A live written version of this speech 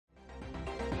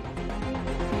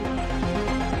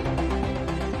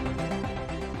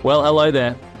Well, hello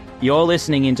there. You're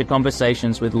listening into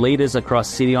conversations with leaders across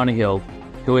City on a Hill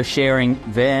who are sharing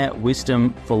their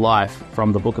wisdom for life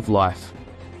from the Book of Life.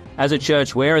 As a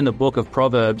church, we're in the Book of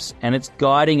Proverbs, and it's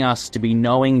guiding us to be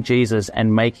knowing Jesus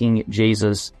and making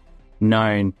Jesus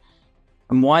known.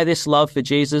 And why this love for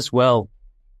Jesus? Well,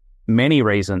 many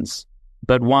reasons.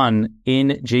 But one,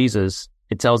 in Jesus,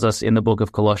 it tells us in the book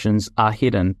of Colossians, are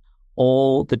hidden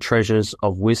all the treasures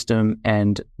of wisdom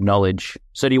and knowledge.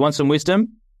 So do you want some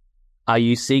wisdom? Are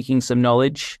you seeking some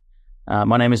knowledge?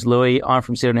 My name is Louis. I'm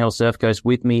from City on Hill Surf Coast.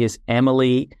 With me is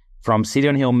Emily from City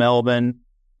on Hill, Melbourne.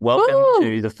 Welcome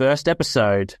to the first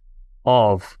episode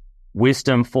of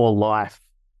Wisdom for Life.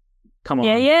 Come on.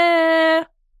 Yeah.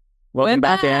 Welcome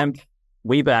back, Em.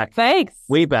 We back. Thanks.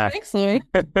 We back. Thanks, Louis.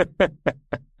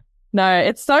 No,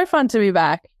 it's so fun to be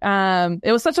back.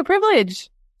 It was such a privilege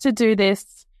to do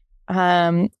this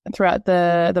throughout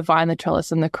the Vine, the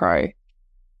Trellis, and the Crow.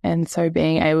 And so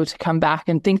being able to come back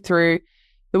and think through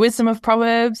the wisdom of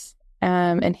Proverbs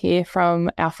and hear from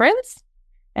our friends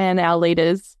and our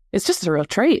leaders, it's just a real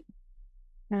treat.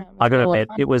 I got to admit,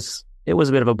 it was a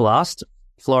bit of a blast,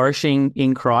 flourishing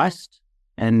in Christ,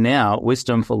 and now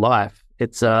wisdom for life.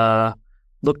 It's an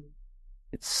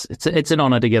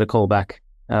honor to get a call back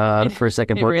for a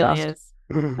second podcast.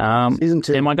 It really is. Season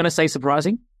 2. Am I going to say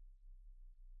surprising?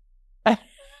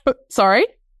 Sorry?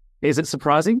 Is it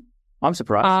surprising? I'm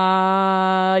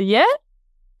surprised. Yeah?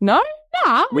 No?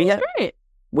 Nah, great.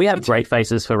 We have great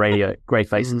faces for radio. Great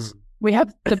faces. We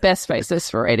have the best faces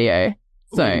for radio.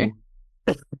 So,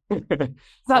 does that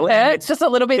hurt? It's just a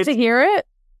little bit to hear it.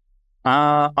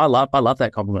 I love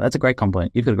that compliment. That's a great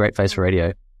compliment. You've got a great face for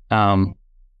radio.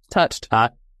 Touched.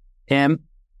 Em,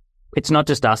 it's not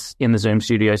just us in the Zoom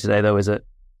studio today, though, is it?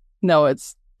 No,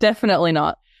 it's definitely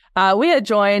not. We are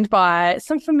joined by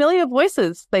some familiar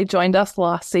voices. They joined us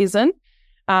last season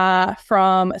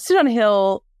from Sit on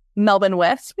Hill, Melbourne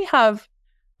West. We have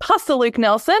Pastor Luke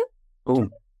Nelson. Oh,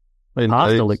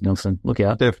 Pastor Luke Nelson. Look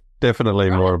out. Definitely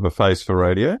more of a face for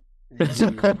radio.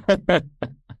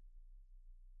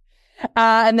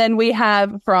 And then we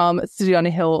have from City on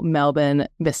a Hill, Melbourne,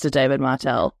 Mr. David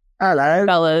Martell. Hello.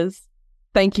 Fellas,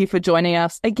 thank you for joining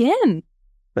us again.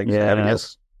 Thanks for having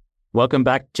us. Welcome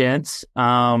back, gents.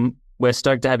 We're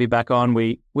stoked to have you back on.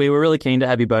 We were really keen to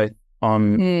have you both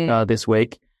on this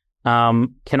week.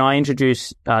 Can I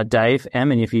introduce Dave,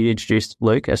 Em, and if you introduce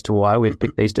Luke as to why we've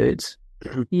picked these dudes?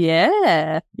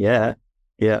 Yeah.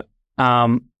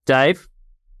 Dave,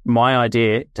 my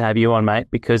idea to have you on, mate,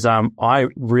 because I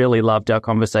really loved our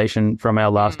conversation from our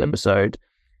last episode,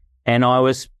 and I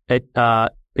was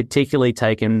particularly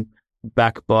taken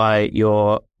back by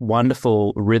your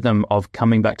wonderful rhythm of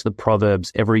coming back to the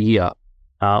Proverbs every year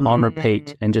on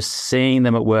repeat, and just seeing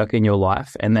them at work in your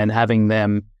life, and then having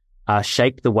them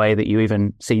shape the way that you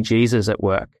even see Jesus at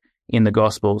work in the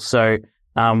gospel. So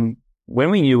when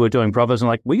we knew we were doing Proverbs, I'm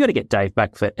like, we got to get Dave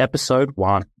back for episode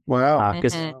 1. Wow.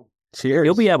 Because Cheers.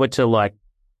 he'll be able to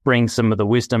bring some of the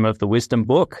wisdom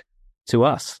book to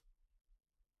us.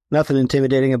 Nothing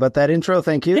intimidating about that intro,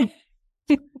 thank you.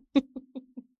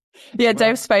 Yeah,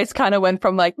 Dave's face kind of went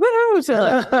from woo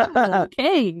to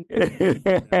okay.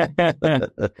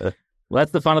 Well,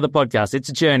 that's the fun of the podcast. It's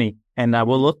a journey, and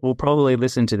we'll probably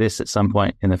listen to this at some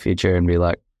point in the future and be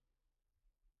like,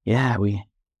 yeah,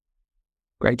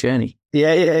 great journey.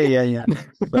 Yeah.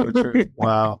 So true.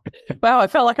 Wow, I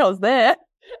felt like I was there.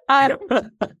 But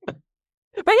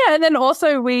yeah, and then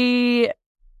also we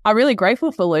are really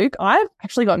grateful for Luke. I've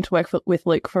actually gotten to work with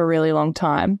Luke for a really long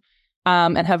time.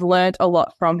 And have learned a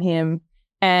lot from him.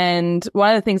 And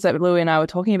one of the things that Louie and I were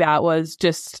talking about was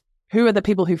just who are the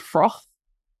people who froth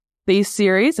these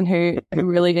series and who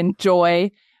really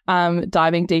enjoy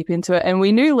diving deep into it. And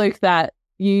we knew, Luke, that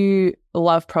you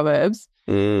love Proverbs,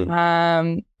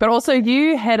 but also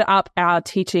you head up our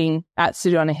teaching at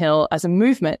City on a Hill as a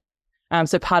movement.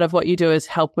 So part of what you do is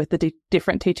help with the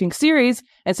different teaching series.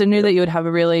 And so knew that you would have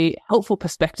a really helpful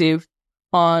perspective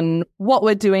on what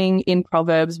we're doing in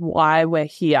Proverbs, why we're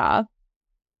here.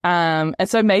 And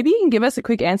so maybe you can give us a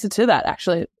quick answer to that,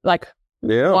 actually.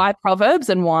 Why Proverbs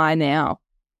and why now?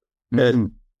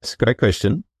 It's a great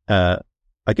question. I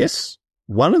guess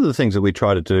one of the things that we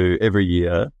try to do every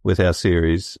year with our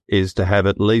series is to have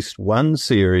at least one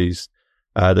series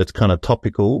that's kind of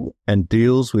topical and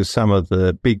deals with some of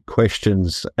the big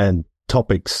questions and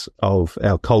topics of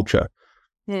our culture.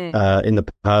 In the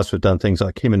past, we've done things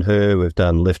like Him and Her. We've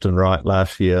done Left and Right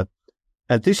last year.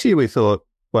 And this year we thought,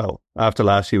 after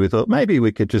last year, we thought maybe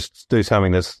we could just do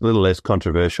something that's a little less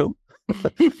controversial,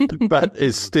 but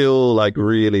is still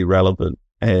really relevant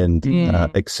and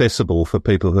accessible for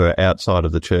people who are outside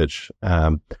of the church.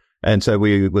 And so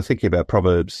we were thinking about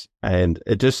Proverbs, and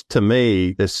it just, to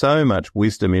me, there's so much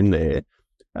wisdom in there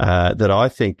that I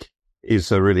think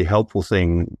is a really helpful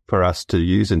thing for us to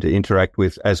use and to interact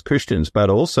with as Christians,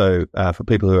 but also for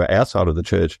people who are outside of the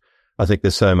church. I think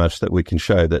there's so much that we can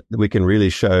show, that we can really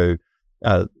show,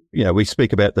 we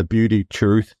speak about the beauty,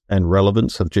 truth, and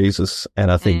relevance of Jesus,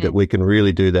 and I think that we can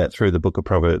really do that through the book of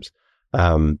Proverbs.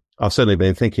 I've certainly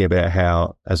been thinking about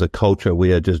how, as a culture,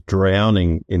 we are just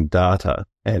drowning in data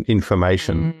and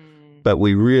information, but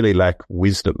we really lack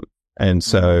wisdom. And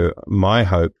so my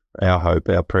hope,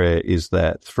 our prayer is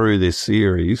that through this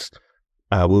series,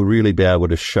 we'll really be able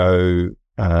to show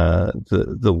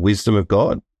the wisdom of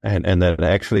God, and that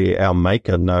actually our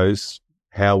Maker knows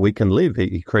how we can live.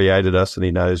 He created us and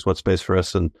he knows what's best for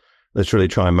us, and let's really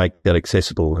try and make that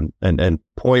accessible and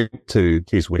point to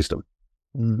his wisdom.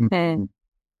 Mm-hmm.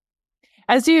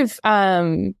 As you've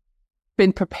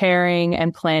been preparing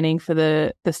and planning for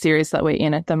the series that we're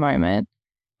in at the moment,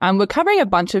 we're covering a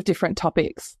bunch of different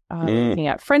topics, looking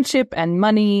at friendship and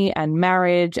money and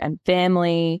marriage and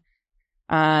family,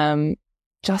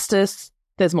 justice.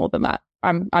 There's more than that.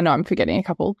 I know I'm forgetting a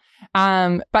couple.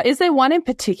 But is there one in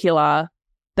particular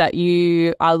that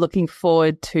you are looking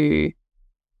forward to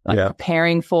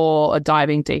preparing for or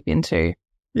diving deep into?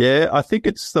 Yeah, I think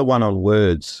it's the one on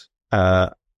words.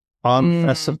 I'm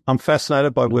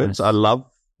fascinated by words. I love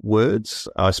words.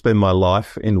 I spend my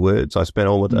life in words. I spend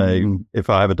all the day, if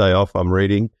I have a day off, I'm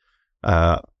reading.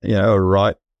 I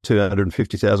write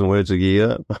 250,000 words a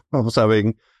year or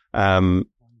something. And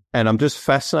I'm just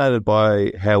fascinated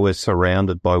by how we're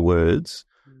surrounded by words.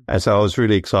 And so I was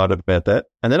really excited about that.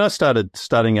 And then I started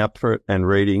studying up for it and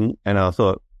reading, and I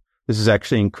thought, this is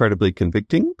actually incredibly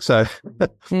convicting. So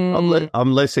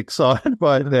I'm less excited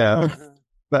by it now,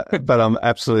 but I'm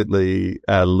absolutely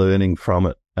learning from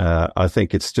it. I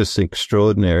think it's just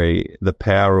extraordinary, the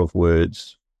power of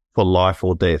words for life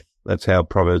or death. That's how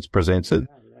Proverbs presents it,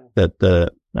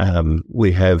 that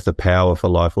we have the power for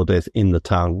life or death in the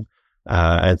tongue,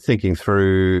 and thinking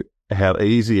through how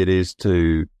easy it is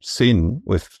to sin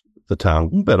with the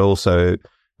tongue, but also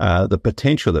the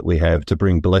potential that we have to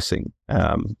bring blessing.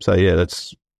 I'm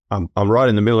right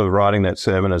in the middle of writing that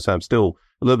sermon, and so I'm still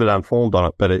a little bit unformed on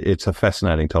it, but it's a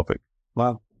fascinating topic.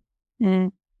 Wow.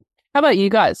 How about you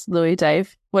guys, Louis,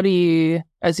 Dave? What are you,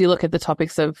 as you look at the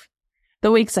topics of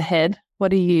the weeks ahead,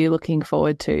 what are you looking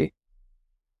forward to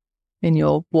in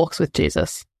your walks with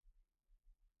Jesus?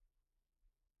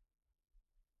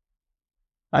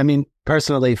 I mean,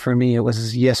 personally, for me, it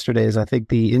was yesterday's. I think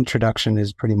the introduction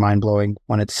is pretty mind-blowing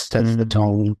when it sets the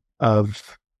tone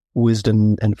of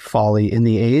wisdom and folly in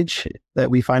the age that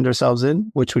we find ourselves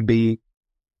in, which would be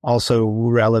also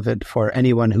relevant for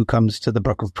anyone who comes to the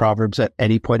book of Proverbs at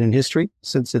any point in history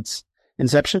since its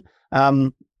inception.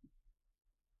 The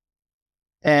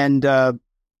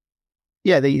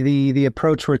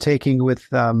approach we're taking with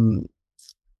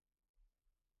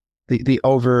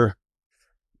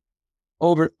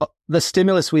the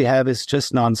stimulus we have is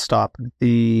just nonstop.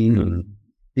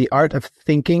 The art of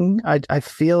thinking, I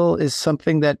feel, is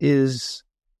something that is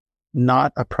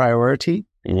not a priority.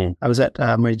 I was at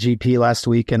my GP last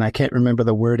week, and I can't remember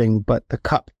the wording, but the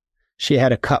cup, she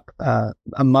had a cup, a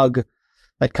mug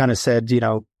that kind of said,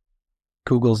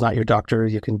 Google's not your doctor.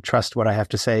 You can trust what I have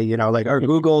to say, or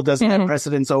Google doesn't have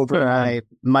precedence over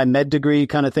my med degree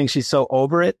kind of thing. She's so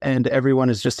over it, and everyone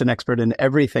is just an expert in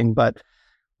everything, but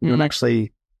you don't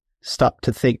actually stop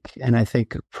to think. And I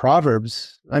think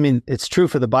Proverbs, I mean, it's true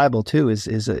for the Bible too, is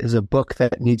a book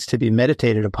that needs to be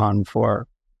meditated upon for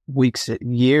weeks,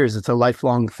 years. It's a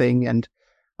lifelong thing. And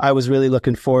I was really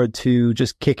looking forward to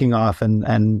just kicking off.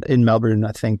 And in Melbourne,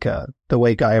 I think the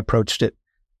way Guy approached it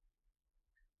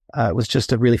was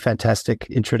just a really fantastic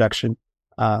introduction,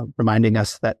 reminding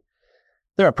us that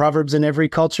there are proverbs in every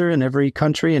culture, in every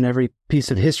country, in every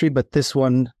piece of history, but this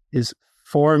one is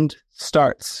formed,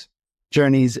 starts,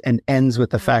 journeys, and ends with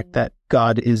the fact that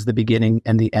God is the beginning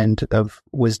and the end of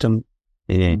wisdom.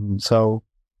 So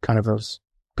kind of a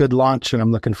good launch, and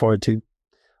I'm looking forward to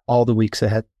all the weeks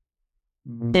ahead.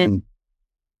 How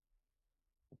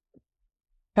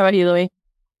about you, Louis?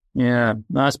 Yeah,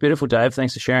 that's beautiful, Dave.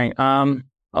 Thanks for sharing. I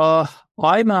don't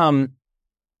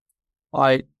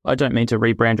mean to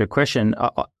rebrand your question.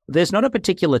 There's not a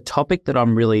particular topic that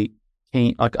I'm really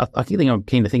keen. I think I'm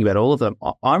keen to think about all of them.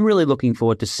 I'm really looking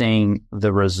forward to seeing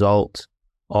the result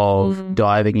of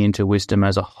diving into wisdom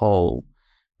as a whole,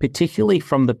 particularly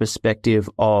from the perspective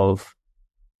of,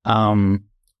 I've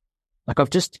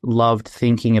just loved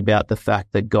thinking about the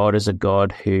fact that God is a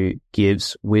God who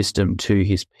gives wisdom to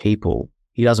his people.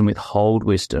 He doesn't withhold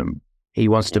wisdom. He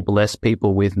wants to bless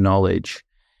people with knowledge.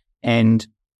 And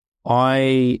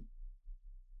I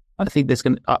think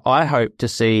I hope to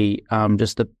see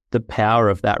just the power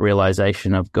of that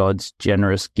realization of God's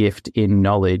generous gift in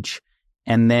knowledge,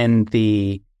 and then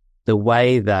the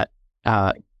way that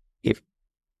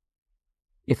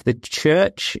if the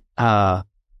church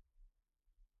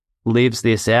lives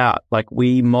this out, like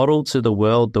we model to the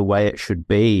world the way it should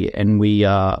be, and we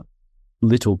are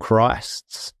little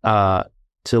Christs.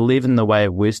 To live in the way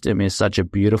of wisdom is such a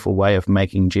beautiful way of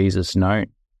making Jesus known.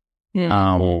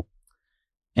 Yeah.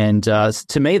 And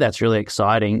to me, that's really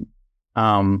exciting.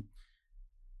 To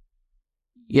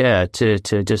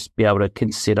just be able to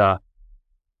consider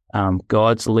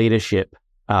God's leadership,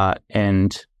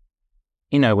 and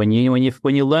when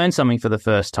you learn something for the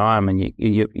first time and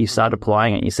you start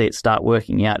applying it, and you see it start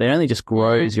working out, it only just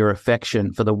grows your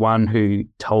affection for the one who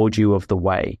told you of the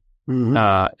way,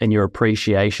 and your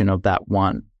appreciation of that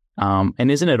one.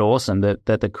 And isn't it awesome that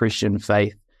the Christian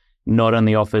faith not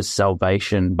only offers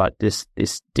salvation, but this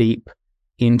deep,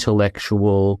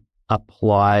 intellectual,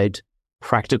 applied,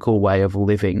 practical way of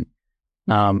living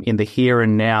in the here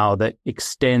and now that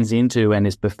extends into and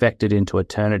is perfected into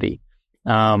eternity.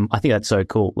 I think that's so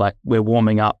cool. Like, we're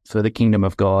warming up for the kingdom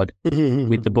of God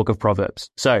with the book of Proverbs.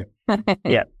 So,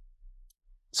 yeah.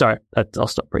 Sorry, I'll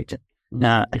stop preaching.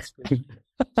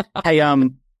 Hey,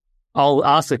 I'll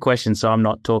ask the question so I'm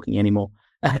not talking anymore.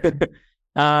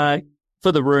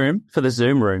 For the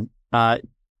Zoom room, and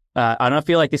I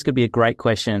feel like this could be a great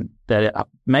question that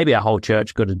maybe our whole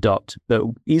church could adopt, but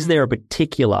is there a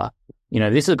particular,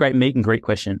 this is a great meet and greet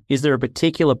question, is there a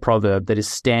particular proverb that is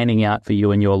standing out for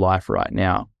you in your life right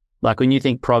now? Like, when you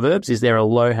think Proverbs, is there a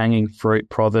low-hanging fruit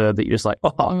proverb that you're just like,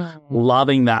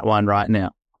 loving that one right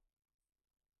now?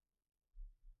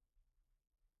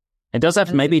 It doesn't have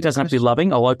to be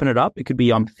loving. I'll open it up. It could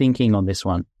be I'm thinking on this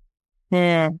one.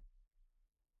 Yeah.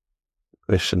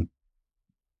 Question.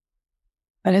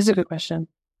 That is a good question.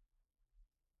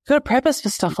 You've got to prep us for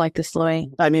stuff like this,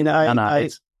 Louis. I mean, when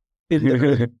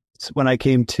I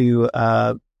came to,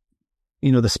 the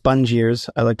sponge years,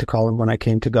 I like to call them, when I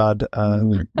came to God,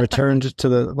 returned to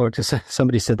the Lord.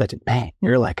 Somebody said that, man,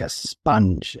 you're like a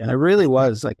sponge. And I really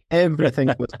was, like,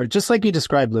 everything was, just like you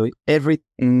described, Louis,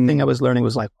 everything I was learning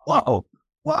was like, whoa.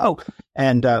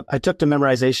 And I took to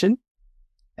memorization,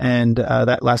 and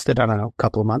that lasted, I don't know, a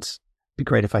couple of months. It'd be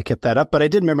great if I kept that up. But I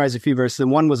did memorize a few verses,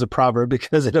 and one was a proverb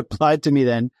because it applied to me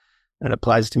then, and it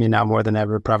applies to me now more than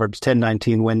ever. Proverbs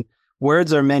 10:19, when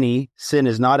words are many, sin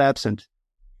is not absent,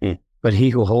 but he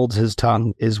who holds his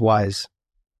tongue is wise.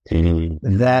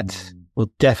 That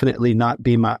will definitely not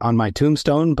be on my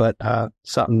tombstone, but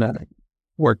something to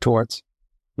work towards.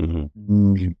 That's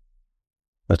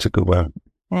a good one.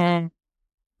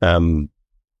 I've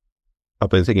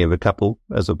been thinking of a couple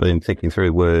as I've been thinking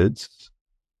through words.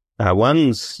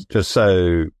 One's just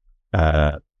so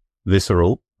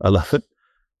visceral. I love it.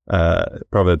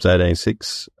 Proverbs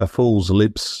 18:6, a fool's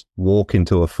lips walk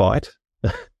into a fight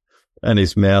and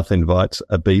his mouth invites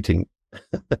a beating.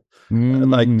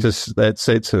 Like, just that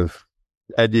sense of,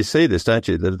 and you see this, don't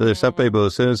you? There's some people,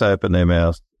 as soon as they open their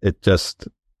mouth, it just,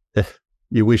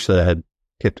 you wish they had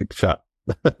kept it shut.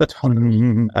 I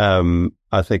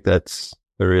think that's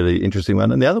a really interesting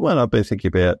one. And the other one I've been thinking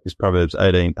about is Proverbs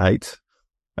 18:8.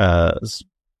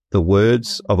 The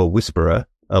words of a whisperer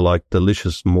are like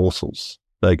delicious morsels.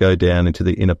 They go down into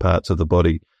the inner parts of the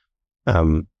body.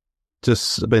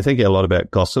 Just I've been thinking a lot about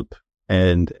gossip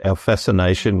and our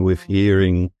fascination with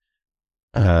hearing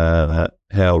how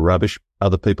rubbish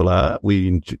other people are.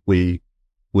 We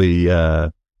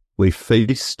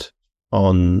feast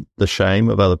on the shame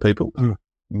of other people,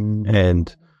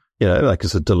 and like,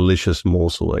 it's a delicious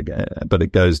morsel, but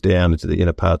it goes down into the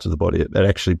inner parts of the body. It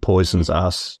actually poisons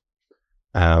us.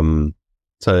 So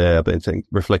yeah, I've been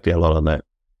reflecting a lot on that.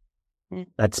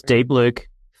 That's deep, Luke.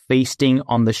 Feasting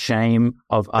on the shame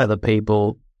of other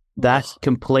people. That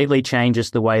completely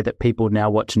changes the way that people now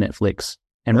watch Netflix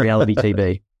and reality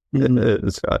TV.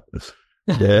 That's right.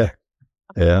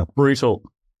 Yeah.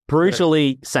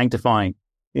 Brutally sanctifying.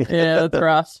 Yeah, that's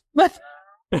rough.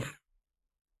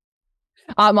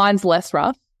 Mine's less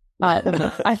rough.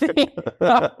 I think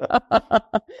not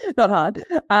hard.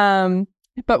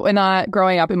 But when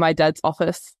growing up in my dad's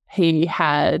office, he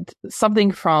had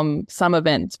something from some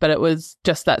events, but it was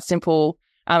just that simple,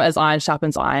 as iron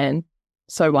sharpens iron,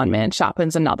 so one man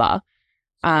sharpens another.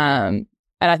 And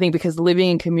I think because living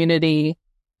in community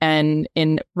and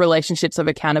in relationships of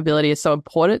accountability is so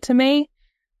important to me,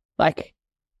 like,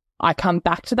 I come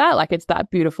back to that, like, it's that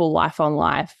beautiful life on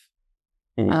life.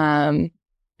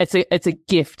 It's a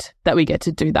gift that we get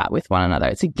to do that with one another.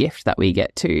 It's a gift that we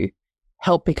get to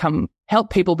help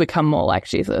people become more like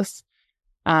Jesus.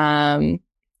 And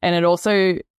it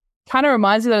also kind of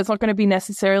reminds you that it's not going to be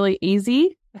necessarily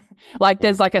easy. Like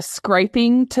there's like a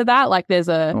scraping to that. Like there's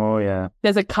a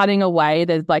cutting away.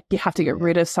 There's like, you have to get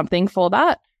rid of something for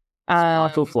that.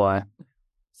 Sparks will fly.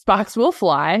 Sparks will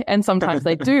fly, and sometimes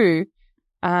they do.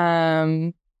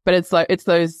 But it's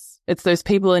those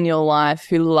people in your life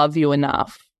who love you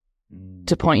enough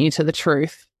to point you to the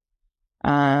truth.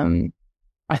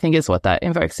 I think is what that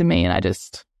invokes in me. And I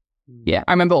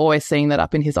remember always seeing that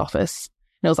up in his office.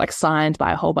 And it was like signed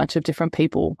by a whole bunch of different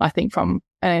people, I think from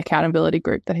an accountability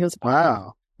group that he was a part of.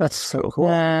 Wow. That's so cool.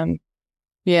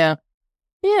 Yeah.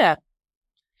 Yeah.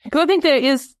 Because I think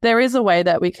there is a way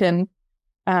that we can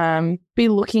be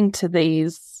looking to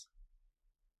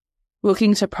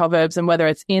Proverbs, and whether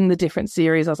it's in the different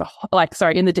series in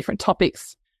the different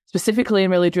topics specifically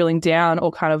and really drilling down,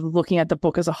 or kind of looking at the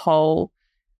book as a whole.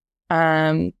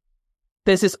 There's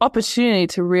this opportunity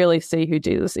to really see who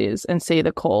Jesus is and see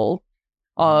the call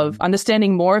of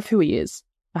understanding more of who he is.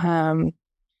 And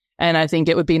I think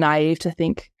it would be naive to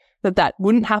think that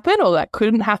wouldn't happen or that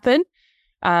couldn't happen.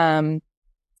 One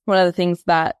of the things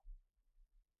that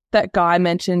Guy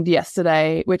mentioned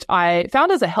yesterday, which I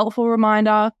found as a helpful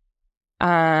reminder,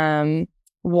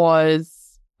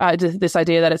 was this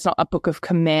idea that it's not a book of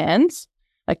commands.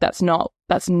 Like that's not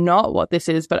what this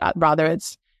is, but rather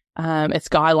it's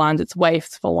guidelines, it's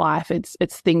ways for life,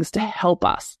 it's things to help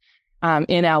us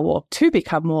in our walk to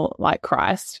become more like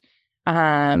Christ,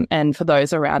 and for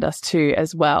those around us too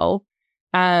as well.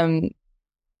 Are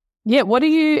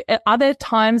there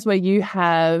times where you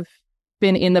have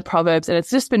been in the Proverbs and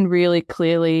it's just been really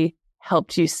clearly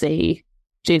helped you see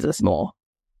Jesus more?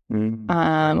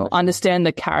 Understand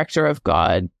the character of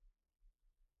God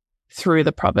through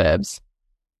the Proverbs?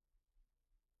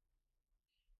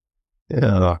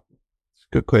 Yeah, it's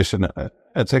a good question.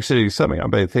 It's actually something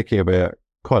I've been thinking about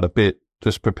quite a bit,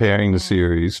 just preparing the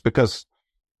series, because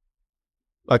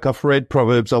like I've read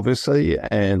Proverbs obviously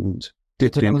and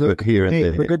dipped into it here and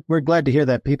there. We're good. We're glad to hear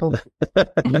that, people.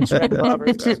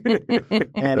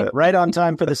 And right on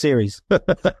time for the series.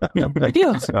 Right.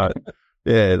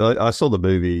 Yeah, I saw the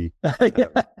movie. Got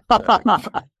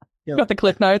the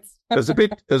cliff notes. It was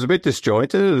a bit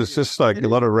disjointed. It was just like a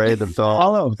lot of random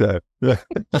dialogue.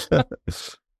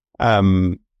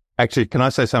 Actually, can I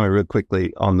say something real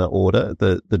quickly on the order,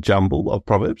 the jumble of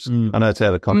Proverbs? I know it's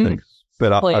out of context,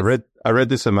 but I read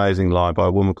this amazing line by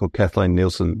a woman called Kathleen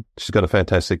Nielsen. She's got a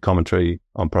fantastic commentary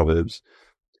on Proverbs,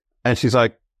 and she's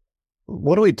like,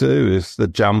 what do we do is the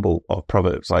jumble of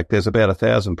Proverbs. Like there's about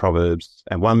 1,000 Proverbs,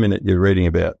 and 1 minute you're reading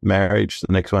about marriage,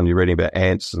 the next one you're reading about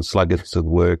ants and sluggards at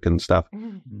work and stuff.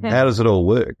 How does it all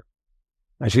work?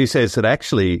 And she says that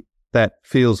actually that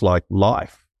feels like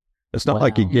life. It's not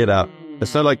like you get up.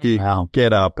 It's not like you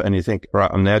get up and you think, right,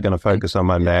 I'm now going to focus on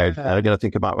my marriage. And I'm going to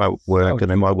think about my work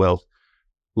and then my wealth.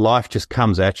 Life just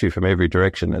comes at you from every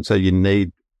direction. And so you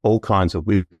need all kinds of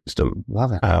wisdom.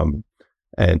 Love it.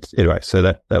 And anyway, so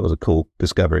that was a cool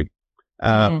discovery.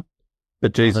 But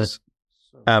Jesus,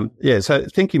 so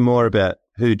thinking more about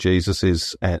who Jesus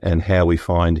is and how we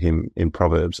find him in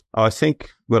Proverbs, I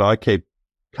think what I keep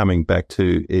coming back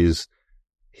to is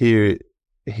here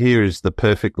is the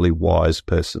perfectly wise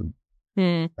person.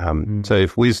 So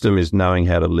if wisdom is knowing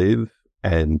how to live,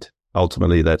 and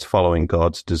ultimately that's following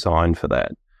God's design for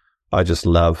that, I just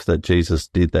love that Jesus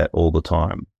did that all the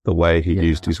time, the way he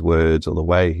used his words or the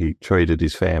way he treated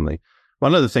his family.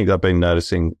 One of the things I've been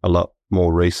noticing a lot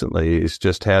more recently is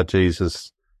just how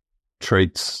Jesus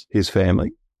treats his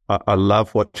family. I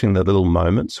love watching the little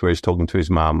moments where he's talking to his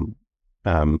mum.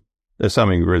 There's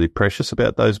something really precious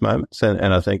about those moments,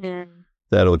 and I think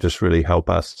that'll just really help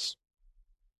us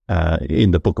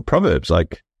in the book of Proverbs.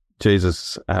 Like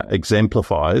Jesus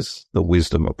exemplifies the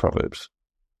wisdom of Proverbs.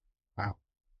 Wow.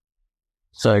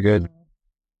 So good.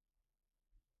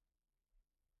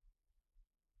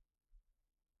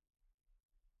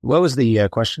 What was the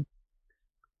question?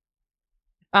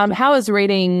 How is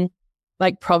reading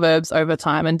like Proverbs over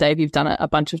time, and Dave, you've done it a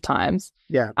bunch of times.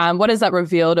 Yeah. What has that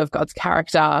revealed of God's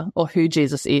character or who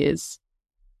Jesus is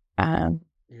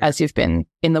as you've been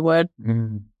in the Word?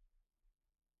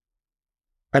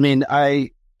 I mean,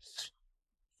 I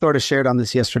sort of shared on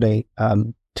this yesterday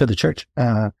to the church.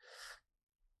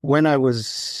 When I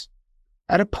was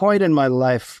at a point in my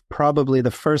life, probably the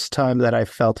first time that I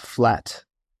felt flat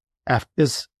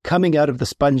is coming out of the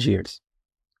sponge years.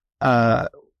 I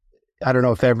don't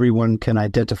know if everyone can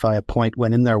identify a point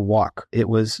when in their walk, it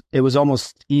was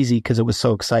almost easy because it was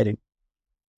so exciting.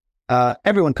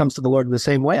 Everyone comes to the Lord in the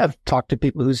same way. I've talked to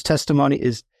people whose testimony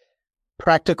is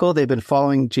practical. They've been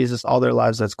following Jesus all their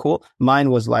lives. That's cool.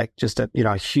 Mine was like just a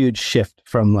huge shift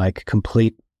from like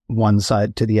complete one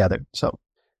side to the other. So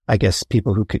I guess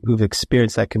people who've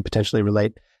experienced that can potentially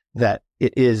relate that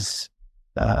it is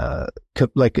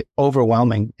like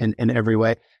overwhelming in every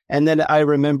way. And then I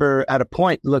remember at a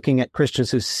point looking at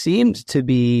Christians who seemed to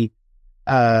be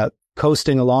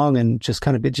coasting along and just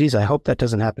kind of, geez, I hope that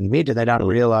doesn't happen to me. Did they not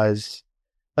realize?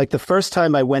 Like the first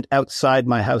time I went outside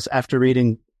my house after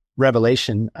reading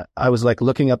Revelation, I was like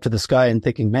looking up to the sky and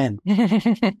thinking, man,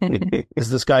 is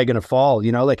the sky going to fall?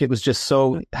 You know, like it was just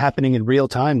so happening in real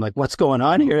time. Like, what's going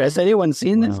on here? Has anyone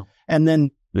seen this? And then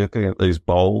looking at these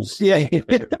bowls. Yeah. It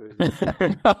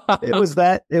was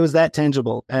that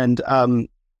tangible. And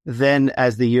then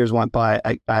as the years went by,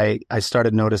 I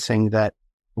started noticing that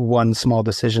one small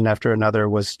decision after another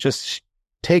was just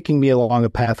taking me along a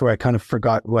path where I kind of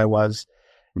forgot who I was.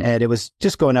 And it was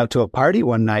just going out to a party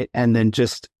one night. And then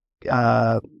just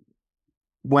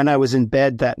when I was in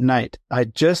bed that night, I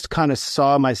just kind of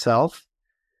saw myself.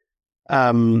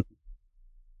 I don't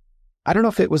know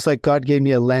if it was like God gave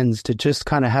me a lens to just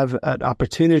kind of have an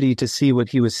opportunity to see what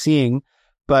he was seeing,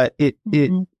 but it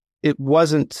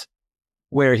wasn't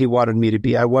where he wanted me to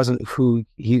be. I wasn't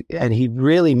and he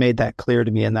really made that clear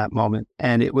to me in that moment.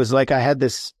 And it was like I had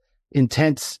this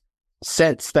intense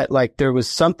sense that like there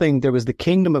was the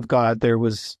kingdom of God, there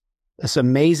was this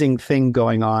amazing thing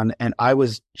going on, and I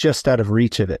was just out of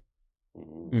reach of it.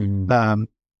 Mm-hmm.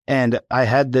 And I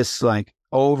had this like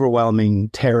overwhelming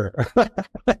terror.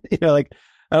 Like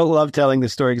I don't love telling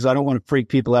this story because I don't want to freak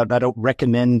people out. And I don't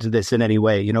recommend this in any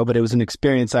way, but it was an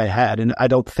experience I had, and I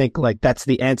don't think like that's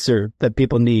the answer that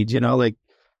people need, like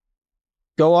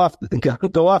go off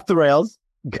the rails.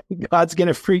 God's going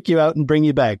to freak you out and bring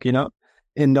you back,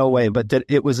 in no way. But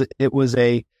it was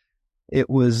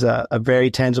a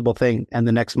very tangible thing. And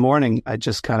the next morning I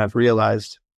just kind of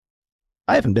realized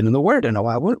I haven't been in the Word in a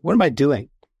while. What am I doing?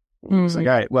 Mm-hmm. It's like,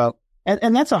 all right, well,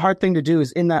 and that's a hard thing to do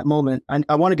is in that moment.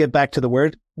 I want to get back to the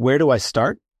Word. Where do I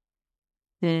start?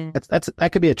 That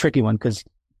could be a tricky one because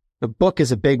the book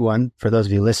is a big one. For those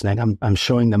of you listening, I'm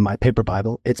showing them my paper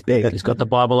Bible. It's big. He's got the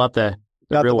Bible up there.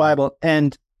 Got the Bible.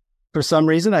 And for some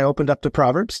reason, I opened up to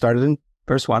Proverbs, started in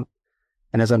verse 1.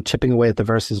 And as I'm chipping away at the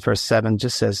verses, verse 7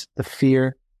 just says, the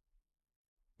fear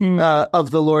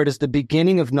of the Lord is the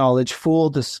beginning of knowledge.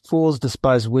 Fools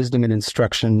despise wisdom and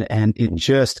instruction. And it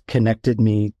just connected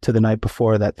me to the night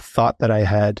before, that thought that I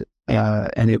had.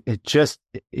 And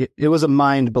it was a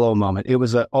mind blow moment. It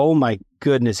was oh my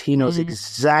goodness, he knows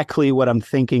exactly what I'm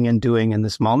thinking and doing in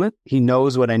this moment. He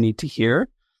knows what I need to hear.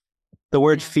 The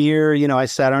word fear, I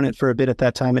sat on it for a bit at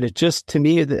that time. And it just, to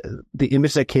me, the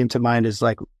image that came to mind is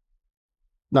like,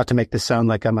 not to make this sound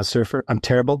like I'm a surfer. I'm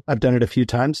terrible. I've done it a few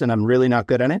times and I'm really not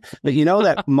good at it. But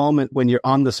that moment when you're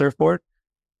on the surfboard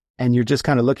and you're just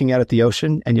kind of looking out at the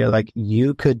ocean and you're like,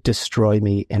 you could destroy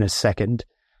me in a second.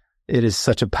 It is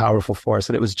such a powerful force.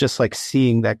 And it was just like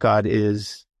seeing that God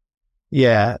is,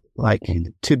 like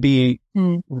to be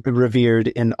revered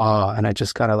in awe. And I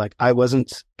just kind of like, I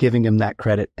wasn't giving him that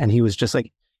credit. And he was just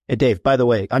like, hey, Dave, by the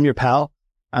way, I'm your pal.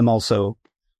 I'm also,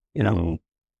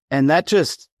 And that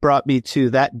just brought me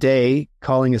to that day,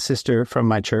 calling a sister from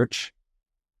my church,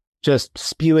 just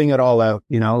spewing it all out,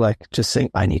 like just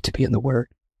saying, I need to be in the Word.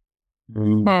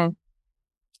 And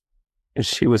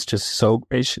she was just so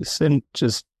gracious and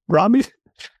just brought me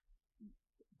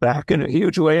back in a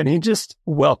huge way. And he just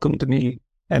welcomed me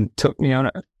and took me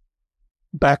on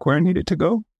back where I needed to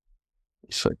go.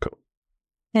 So cool.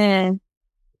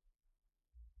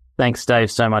 Thanks, Dave,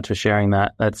 so much for sharing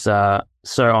that. That's so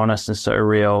honest and so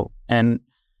real. And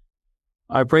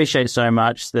I appreciate so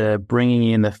much the bringing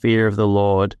in the fear of the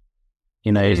Lord,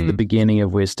 is the beginning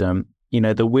of wisdom.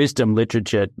 The wisdom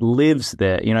literature lives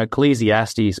there.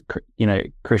 Ecclesiastes,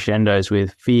 crescendos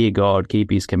with fear God,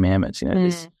 keep his commandments.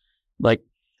 This, like,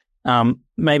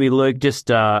 maybe Luke, just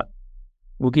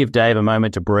we'll give Dave a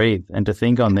moment to breathe and to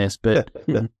think on this, but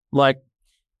like,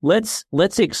 let's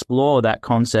explore that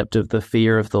concept of the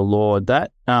fear of the Lord.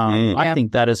 That I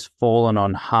think that has fallen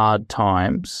on hard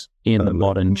times in the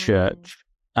modern church.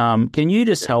 Can you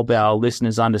just help our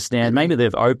listeners understand? Maybe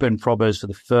they've opened Proverbs for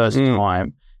the first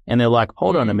time and they're like,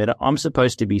 hold on a minute, I'm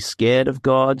supposed to be scared of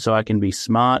God so I can be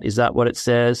smart. Is that what it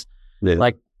says? Yeah.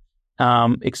 Like,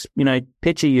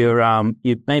 picture you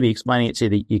maybe explaining it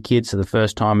to your kids for the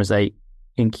first time as they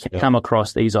come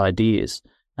across these ideas.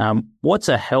 What's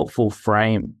a helpful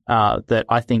frame that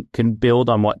I think can build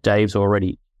on what Dave's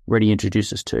already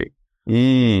introduced us to?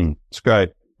 It's great.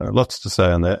 Lots to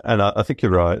say on that. And I think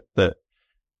you're right that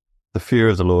the fear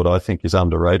of the Lord, I think, is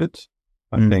underrated.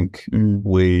 I think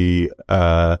we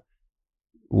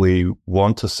we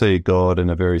want to see God in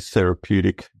a very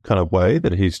therapeutic kind of way,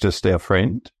 that he's just our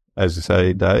friend, as you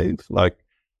say, Dave. Like,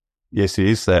 yes, he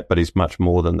is that, but he's much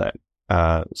more than that.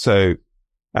 So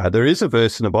there is a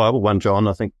verse in the Bible, 1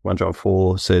 John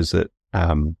 4 says that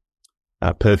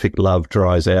perfect love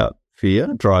drives out fear,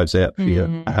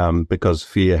 because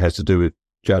fear has to do with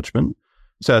judgment.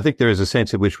 So I think there is a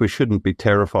sense in which we shouldn't be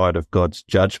terrified of God's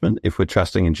judgment if we're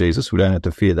trusting in Jesus. We don't have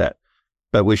to fear that.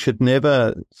 But we should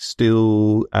never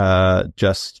still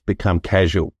just become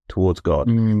casual towards God.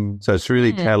 So it's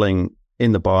really telling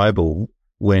in the Bible,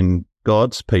 when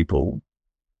God's people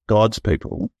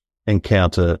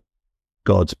encounter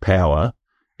God's power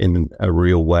in a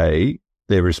real way,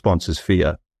 their response is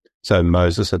fear. So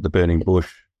Moses at the burning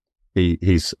bush,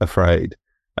 he's afraid.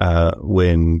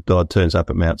 When God turns up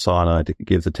at Mount Sinai to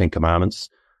give the 10 Commandments,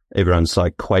 everyone's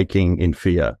like quaking in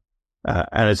fear.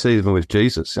 And it's even with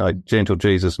Jesus, like gentle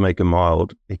Jesus, meek and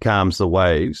mild. He calms the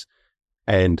waves.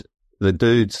 And the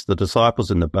disciples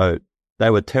in the boat,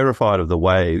 they were terrified of the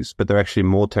waves, but they're actually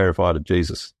more terrified of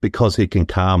Jesus because he can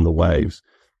calm the waves.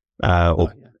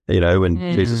 When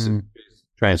Jesus is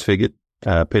transfigured,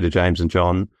 Peter, James, and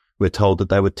John, we're told that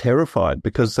they were terrified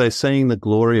because they're seeing the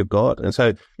glory of God. And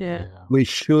so we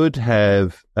should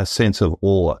have a sense of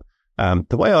awe.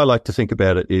 The way I like to think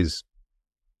about it is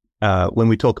when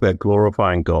we talk about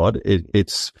glorifying God,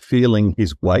 it's feeling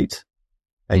his weight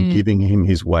and giving him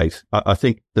his weight. I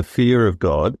think the fear of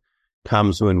God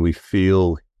comes when we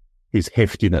feel his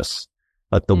heftiness,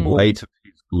 like the weight of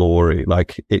his glory,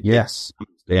 like it comes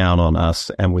down on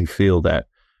us and we feel that.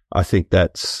 I think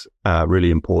that's really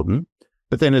important.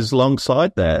 But then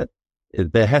alongside that,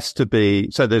 there has to be,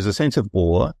 so there's a sense of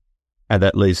awe, and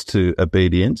that leads to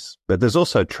obedience, but there's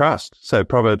also trust. So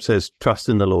Proverbs says, trust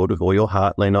in the Lord with all your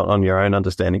heart, lean not on your own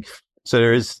understanding. So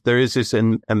there is this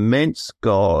immense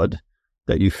God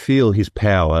that you feel his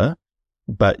power,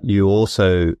 but you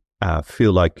also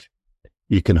feel like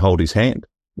you can hold his hand,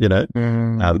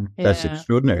 That's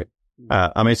extraordinary.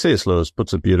 C.S. Lewis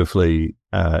puts it beautifully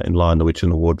in Lion, the Witch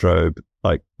and the Wardrobe,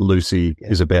 like Lucy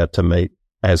is about to meet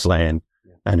Aslan,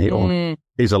 and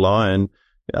he's a lion.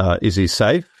 Is he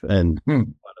safe? And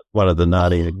one of the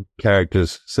Narnia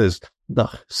characters says, no,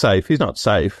 safe. He's not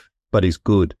safe, but he's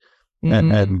good.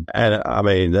 And I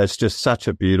mean, that's just such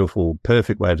a beautiful,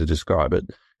 perfect way to describe it.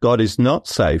 God is not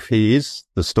safe. He is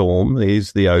the storm. He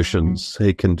is the oceans.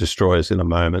 He can destroy us in a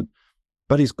moment,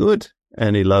 but he's good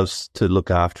and he loves to look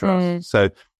after us.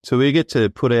 So we get to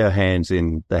put our hands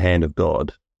in the hand of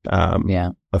God.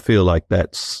 I feel like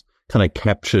that's kind of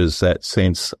captures that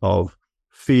sense of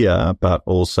fear, but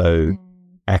also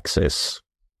access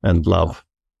and love.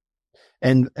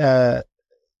 And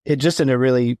it just in a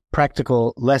really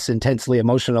practical, less intensely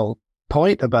emotional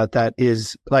point about that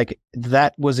is like,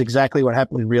 that was exactly what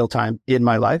happened in real time in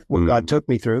my life, what God took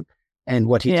me through and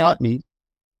what he taught me.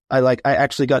 I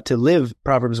actually got to live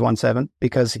Proverbs 1:7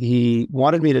 because he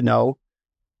wanted me to know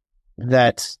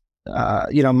that,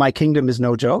 my kingdom is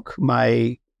no joke.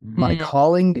 My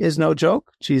calling is no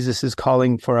joke. Jesus'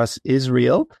 calling for us is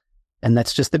real. And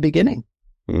that's just the beginning.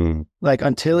 Like,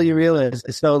 until you realize,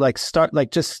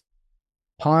 just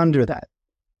ponder that.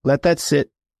 Let that sit.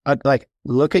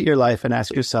 Look at your life and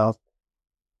ask yourself,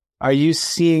 are you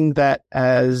seeing that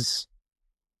as,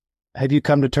 have you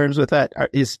come to terms with that?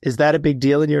 Is that a big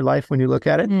deal in your life when you look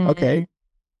at it? Okay.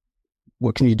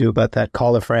 What can you do about that?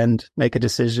 Call a friend, make a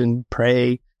decision,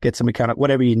 pray, get some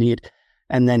whatever you need.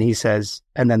 And then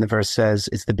the verse says,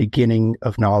 it's the beginning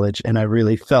of knowledge. And I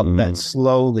really felt that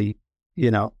slowly,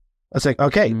 I was like,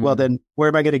 okay, well then where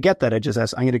am I going to get that? I just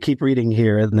asked, I'm going to keep reading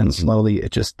here. And then slowly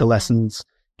the lessons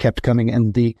kept coming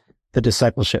and the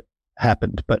discipleship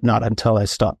happened, but not until I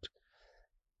stopped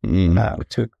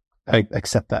to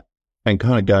accept that. And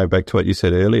kind of going back to what you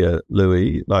said earlier,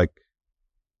 Louis, like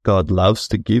God loves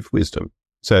to give wisdom.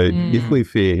 So if we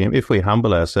fear him, if we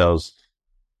humble ourselves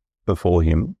before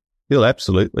him, he'll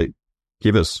absolutely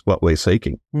give us what we're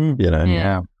seeking.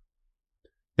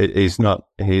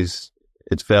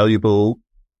 It's valuable.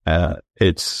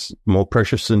 It's more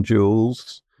precious than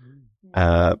jewels,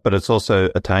 but it's also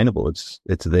attainable. It's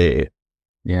there.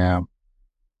 Yeah.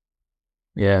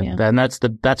 And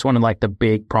that's one of like the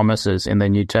big promises in the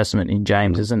New Testament in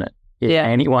James, isn't it? If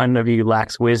any one of you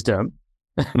lacks wisdom,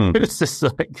 it's just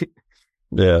like,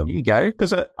 here you go.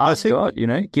 Because I think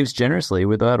God, gives generously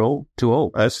without all to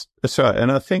all. That's right.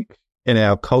 And I think in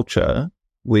our culture,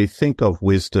 we think of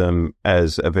wisdom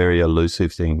as a very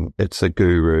elusive thing. It's a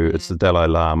guru. It's the Dalai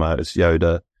Lama. It's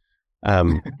Yoda.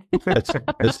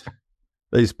 It's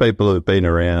these people who have been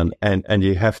around, and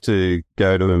you have to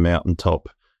go to a mountaintop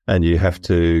and you have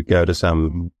to go to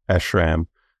some ashram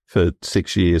for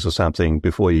 6 years or something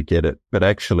before you get it. But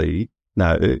actually,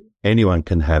 no, anyone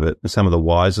can have it. Some of the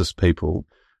wisest people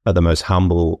are the most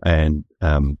humble and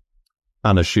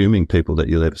unassuming people that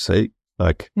you'll ever see.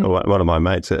 Like one of my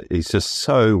mates, he's just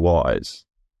so wise.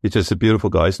 He's just a beautiful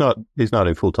guy. He's not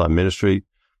in full-time ministry,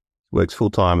 works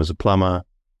full-time as a plumber,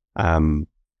 and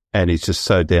he's just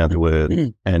so down to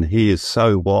earth. And he is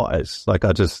so wise. Like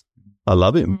I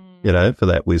love him, for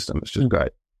that wisdom. It's just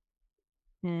great.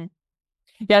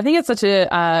 Yeah, I think it's such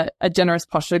a generous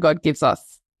posture God gives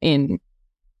us in,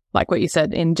 like what you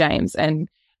said in James, and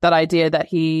that idea that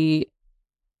he's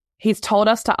told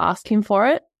us to ask him for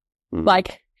it.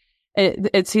 Like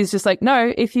he's just like,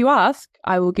 no, if you ask,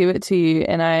 I will give it to you.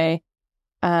 And I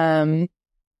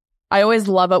always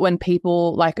love it when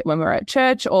people, like when we're at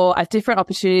church or at different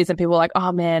opportunities, and people are like,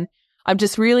 oh man, I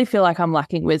just really feel like I'm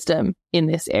lacking wisdom in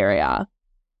this area.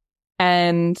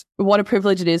 And what a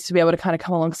privilege it is to be able to kind of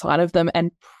come alongside of them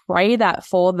and pray that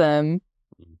for them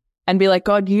and be like,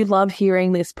 God, you love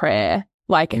hearing this prayer.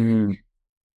 Like,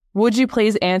 would you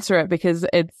please answer it? Because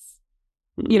it's,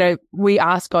 we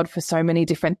ask God for so many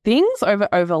different things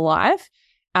over life.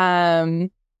 And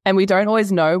we don't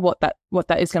always know what that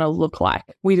is going to look like.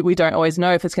 We don't always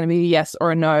know if it's going to be a yes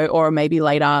or a no or maybe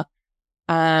later.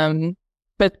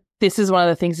 But this is one of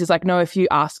the things is like, no, if you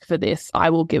ask for this,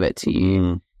 I will give it to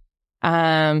you.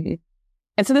 And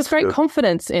so there's great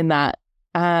confidence in that,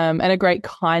 and a great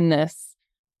kindness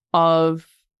of,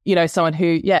 someone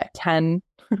who, can,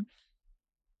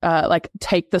 like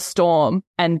take the storm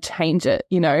and change it,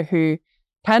 who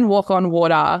can walk on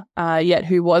water, yet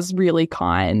who was really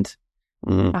kind.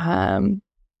 And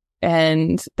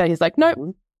that he's like,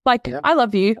 no, like, I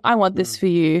love you. I want this for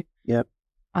you. Yep.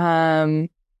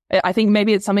 I think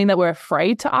maybe it's something that we're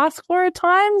afraid to ask for at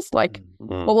times. Like,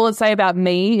 what will it say about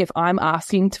me if I'm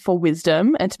asking for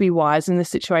wisdom and to be wise in this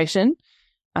situation?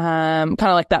 Kind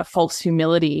of like that false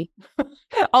humility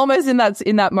almost in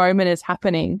that moment is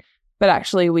happening. But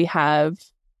actually we have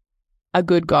a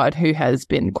good God who has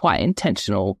been quite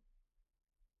intentional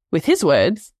with his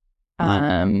words,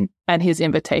 and his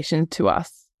invitation to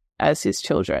us as his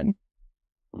children.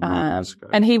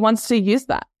 And he wants to use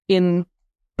that in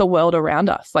the world around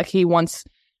us. Like he wants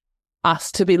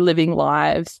us to be living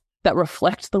lives that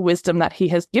reflect the wisdom that he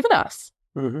has given us.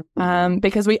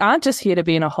 Because we aren't just here to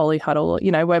be in a holy huddle,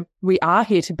 we are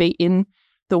here to be in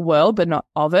the world, but not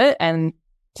of it. And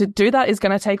to do that is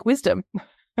going to take wisdom.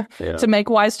 To make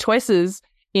wise choices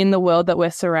in the world that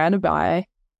we're surrounded by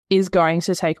is going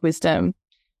to take wisdom.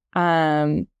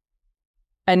 And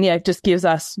it just gives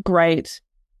us great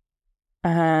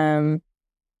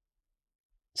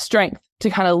strength to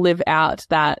kind of live out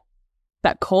that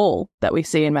call that we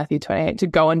see in Matthew 28 to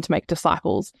go and to make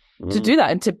disciples, to do that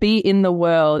and to be in the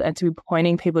world and to be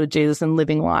pointing people to Jesus and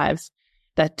living lives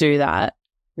that do that.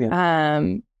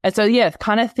 And so,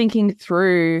 kind of thinking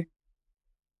through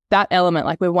that element,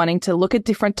 like we're wanting to look at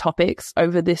different topics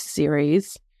over this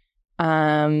series,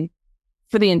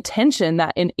 for the intention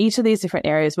that in each of these different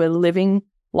areas we're living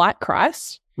like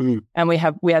Christ, and we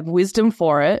have wisdom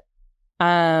for it.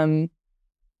 And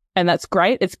that's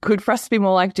great. It's good for us to be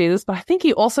more like Jesus, but I think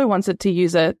he also wants it to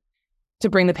use it to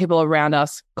bring the people around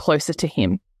us closer to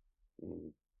him.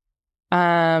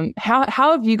 How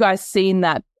have you guys seen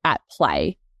that at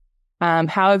play? How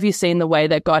have you seen the way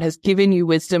that God has given you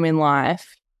wisdom in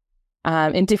life,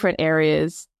 in different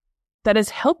areas that has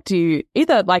helped you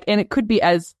either and it could be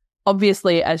as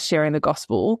obviously as sharing the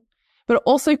gospel, but it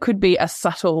also could be as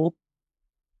subtle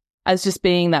as just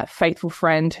being that faithful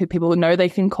friend who people know they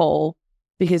can call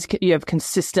because you have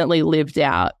consistently lived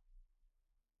out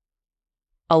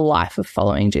a life of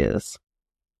following Jesus.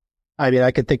 I mean,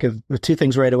 I could think of two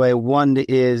things right away. One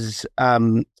is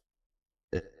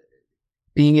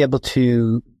being able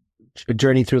to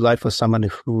journey through life with someone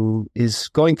who is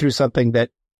going through something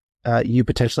that you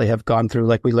potentially have gone through,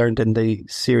 like we learned in the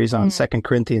series on 2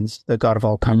 Corinthians, the God of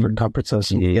all comfort comforts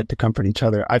us, and we get to comfort each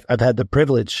other. I've had the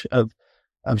privilege of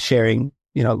sharing,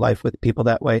 life with people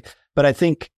that way. But I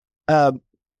think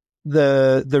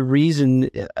the reason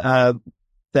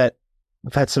that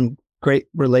I've had some great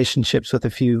relationships with a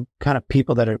few kind of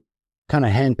people that are kind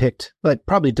of handpicked, like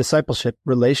probably discipleship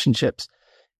relationships,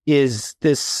 is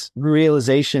this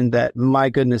realization that, my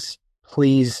goodness,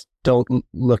 please don't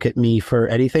look at me for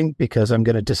anything because I'm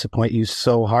going to disappoint you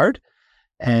so hard.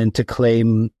 And to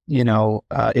claim,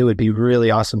 it would be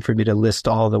really awesome for me to list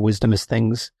all the wisdomous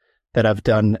things that I've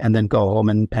done and then go home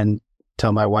and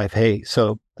tell my wife, hey,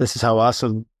 so this is how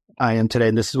awesome I am today.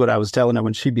 And this is what I was telling her,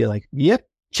 when she'd be like, yep,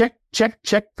 check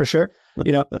for sure.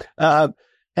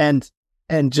 And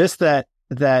just that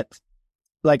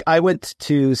like I went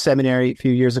to seminary a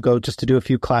few years ago just to do a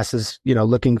few classes,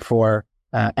 looking for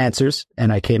answers,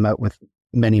 and I came out with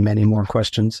many, many more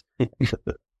questions.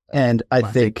 And I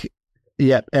think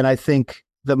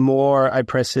the more I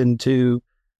press into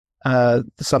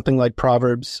something like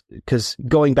Proverbs, because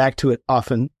going back to it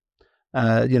often,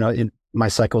 in my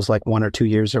cycles, like 1 or 2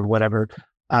 years or whatever,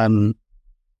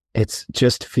 it's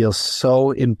just feels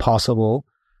so impossible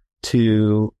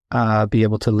to be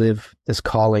able to live this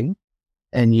calling.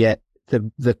 And yet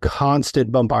the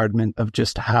constant bombardment of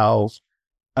just how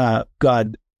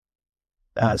God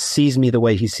sees me the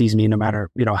way he sees me, no matter,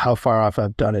 how far off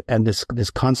I've done it. And this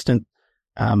constant,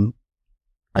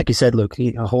 like you said, Luke,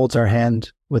 he holds our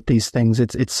hand with these things.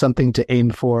 It's something to aim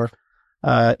for.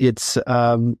 It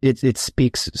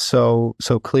speaks so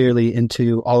clearly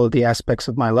into all of the aspects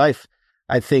of my life.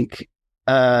 I think,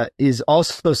 is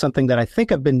also something that I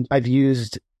think I've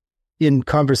used in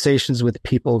conversations with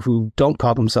people who don't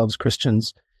call themselves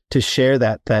Christians to share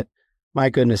that my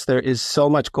goodness, there is so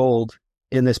much gold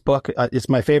in this book. It's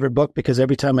my favorite book because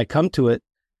every time I come to it,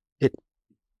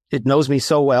 it knows me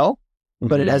so well,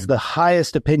 but it has the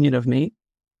highest opinion of me.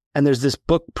 And there's this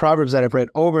book, Proverbs, that I've read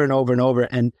over and over and over.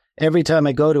 And every time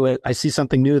I go to it, I see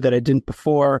something new that I didn't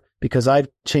before because I've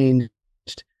changed.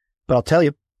 But I'll tell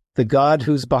you, the God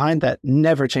who's behind that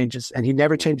never changes, and he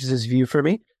never changes his view for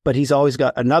me, but he's always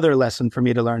got another lesson for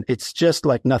me to learn. It's just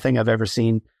like nothing I've ever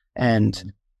seen.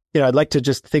 And, I'd like to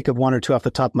just think of 1 or 2 off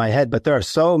the top of my head, but there are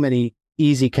so many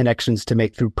easy connections to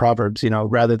make through Proverbs,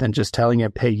 rather than just telling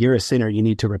him, hey, you're a sinner, you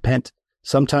need to repent.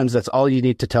 Sometimes that's all you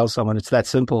need to tell someone. It's that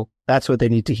simple. That's what they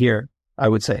need to hear, I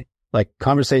would say. Like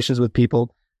conversations with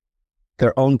people,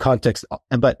 their own context,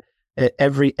 but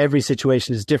every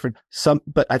situation is different.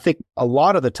 But I think a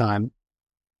lot of the time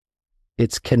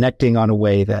it's connecting on a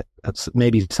way that's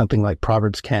maybe something like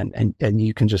Proverbs can, and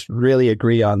you can just really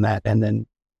agree on that and then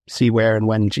see where and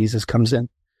when Jesus comes in.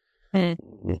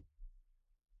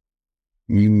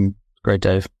 Great,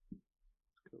 Dave.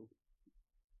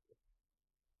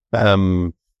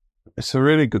 It's a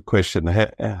really good question.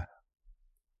 How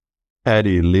do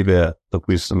you live out the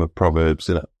wisdom of Proverbs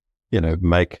and,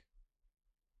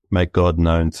 make God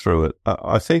known through it?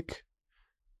 I think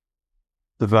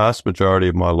the vast majority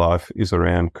of my life is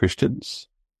around Christians.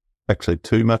 Actually,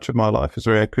 too much of my life is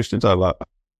around Christians. I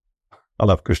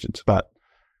love Christians, but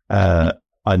I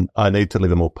need to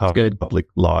live a more public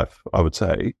life, I would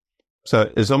say.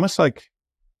 So it's almost like,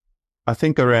 I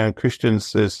think around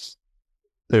Christians,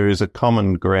 there is a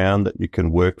common ground that you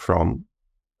can work from.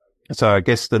 So I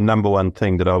guess the number one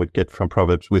thing that I would get from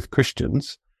Proverbs with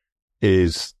Christians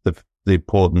is the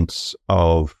importance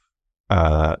of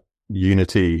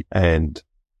unity and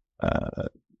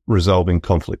resolving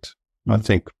conflict. I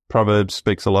think Proverbs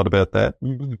speaks a lot about that,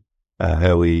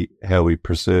 how we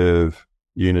preserve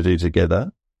unity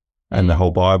together, and the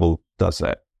whole Bible does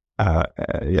that.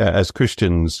 As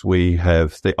Christians, we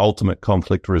have the ultimate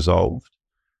conflict resolved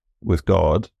with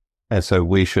God, and so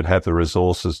we should have the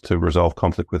resources to resolve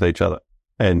conflict with each other.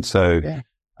 And so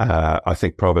I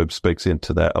think Proverbs speaks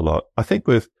into that a lot. I think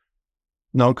with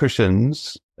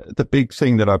non-Christians, the big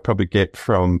thing that I probably get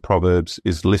from Proverbs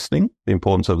is listening, the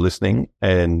importance of listening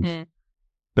and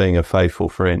being a faithful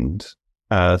friend.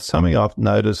 Something I've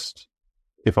noticed,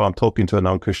 if I'm talking to a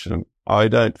non-Christian, I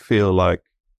don't feel like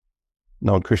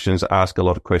non-Christians ask a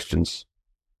lot of questions.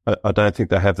 I don't think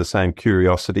they have the same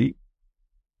curiosity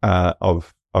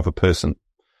of a person.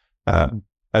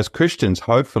 As Christians,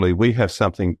 hopefully we have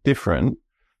something different.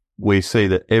 We see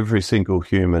that every single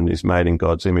human is made in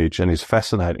God's image and is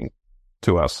fascinating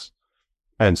to us.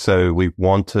 And so we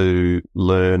want to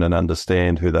learn and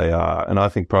understand who they are. And I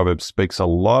think Proverbs speaks a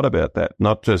lot about that,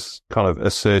 not just kind of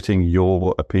asserting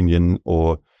your opinion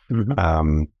or,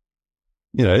 the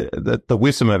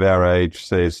wisdom of our age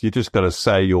says you just got to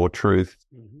say your truth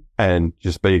and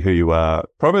just be who you are.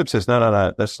 Proverbs says,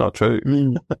 no, that's not true.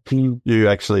 You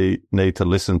actually need to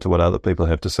listen to what other people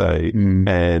have to say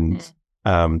and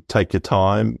take your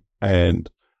time and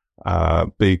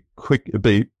be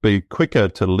quicker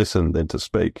to listen than to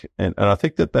speak. And I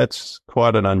think that's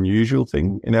quite an unusual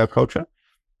thing in our culture.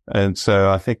 And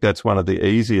so I think that's one of the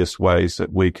easiest ways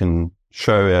that we can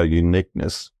show our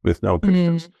uniqueness with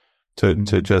non-Christians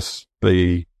to just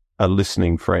be a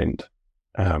listening friend.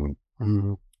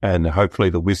 And hopefully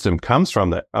the wisdom comes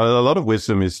from that. A lot of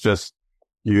wisdom is just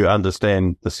you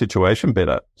understand the situation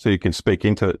better so you can speak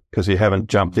into it because you haven't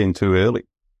jumped in too early.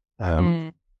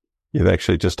 You've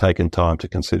actually just taken time to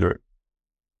consider it.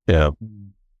 Yeah.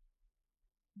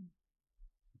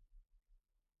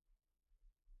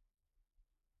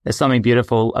 There's something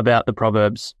beautiful about the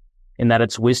Proverbs in that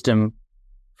it's wisdom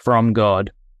from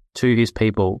God to his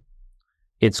people.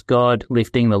 It's God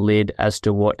lifting the lid as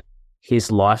to what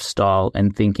his lifestyle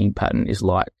and thinking pattern is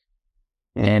like.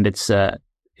 And it's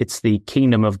the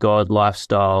kingdom of God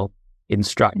lifestyle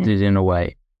instructed in a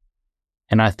way.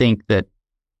 And I think that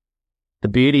the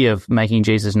beauty of making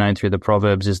Jesus known through the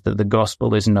Proverbs is that the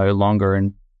gospel is no longer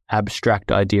an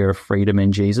abstract idea of freedom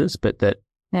in Jesus, but that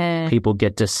people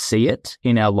get to see it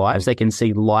in our lives. They can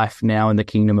see life now in the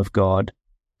kingdom of God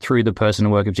through the person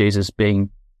and work of Jesus being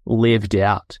lived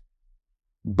out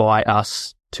by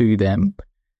us to them.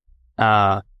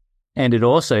 And it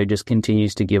also just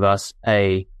continues to give us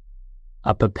a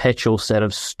perpetual set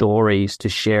of stories to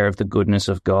share of the goodness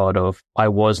of God, of I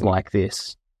was like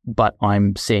this, but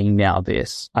I'm seeing now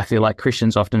this. I feel like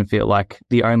Christians often feel like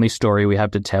the only story we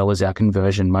have to tell is our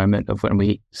conversion moment of when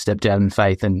we stepped out in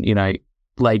faith and,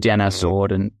 laid down our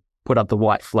sword and put up the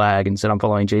white flag and said, I'm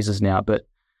following Jesus now. But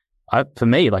for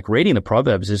me, like reading the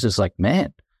Proverbs is just like,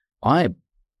 man, you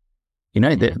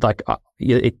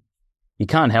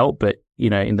can't help but,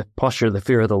 in the posture of the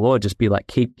fear of the Lord, just be like,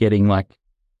 keep getting like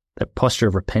that posture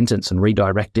of repentance and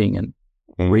redirecting and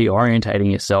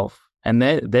reorientating yourself. And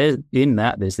there in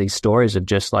that, there's these stories of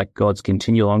just like God's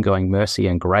continual ongoing mercy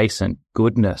and grace and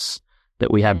goodness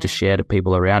that we have to share to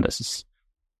people around us. It's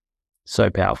so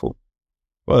powerful.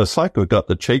 Well, it's like we've got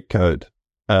the cheat code.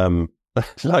 We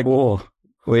have all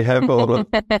of,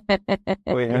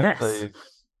 we have these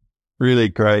really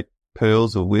great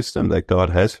pearls of wisdom that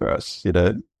God has for us,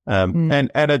 and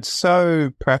it's so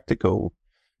practical.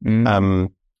 You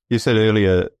said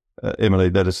earlier, Emily,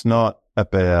 that it's not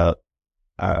about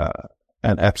an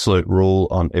absolute rule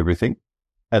on everything.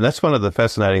 And that's one of the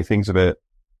fascinating things about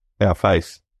our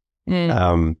faith.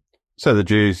 So the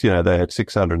Jews, they had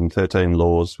 613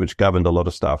 laws which governed a lot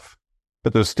of stuff,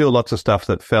 but there was still lots of stuff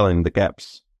that fell in the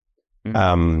gaps.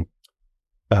 In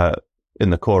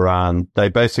the Quran, they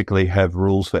basically have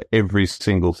rules for every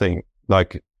single thing,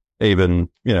 like even,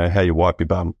 how you wipe your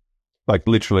bum. Like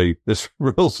literally there's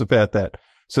rules about that.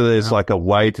 So there's like a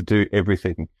way to do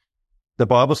everything. The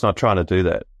Bible's not trying to do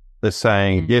that. They're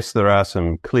saying, yes, there are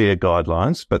some clear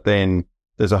guidelines, but then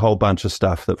there's a whole bunch of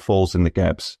stuff that falls in the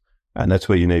gaps, and that's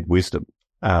where you need wisdom.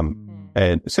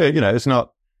 And so,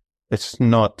 it's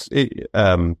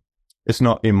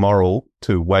not immoral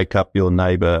to wake up your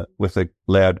neighbor with a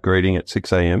loud greeting at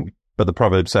 6 a.m., but the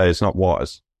Proverbs say it's not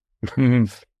wise.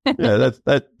 That's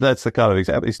the kind of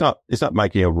example. It's not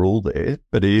making a rule there,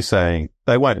 but it is saying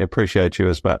they won't appreciate you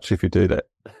as much if you do that.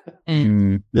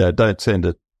 Don't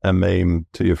send a meme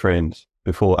to your friends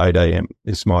before 8 a.m.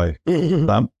 is my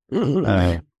thumb.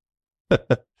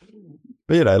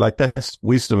 But, like that's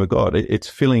wisdom of God. It's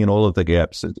filling in all of the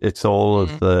gaps. It's all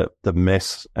of the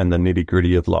mess and the nitty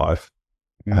gritty of life.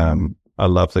 I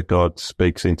love that God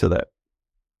speaks into that.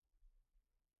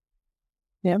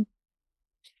 Yeah.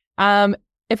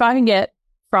 If I can get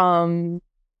from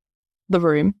the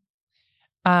room,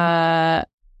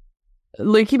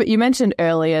 Luke, you mentioned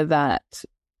earlier that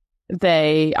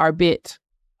they are a bit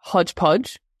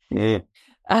hodgepodge. Yeah.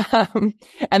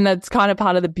 And that's kind of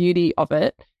part of the beauty of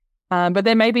it. But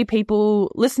there may be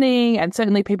people listening, and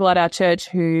certainly people at our church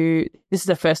who this is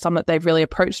the first time that they've really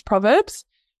approached Proverbs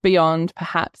beyond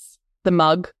perhaps the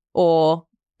mug or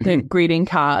the greeting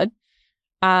card.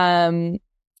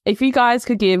 If you guys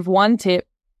could give one tip,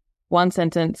 one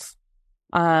sentence,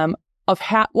 of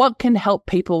what can help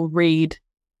people read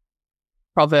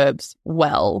Proverbs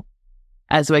well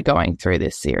as we're going through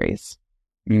this series.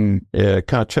 Yeah,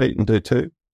 can't cheat and do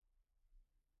two.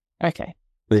 Okay.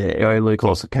 Yeah, of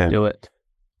course I can. Do it.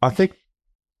 I think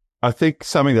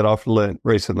something that I've learned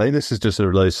recently, this is just a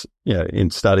release,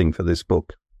 in studying for this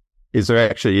book, is there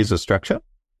actually is a structure.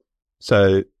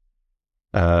 So,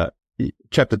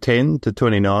 chapter 10 to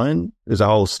 29, there's a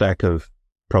whole stack of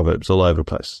Proverbs all over the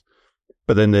place.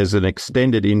 But then there's an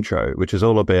extended intro, which is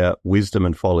all about wisdom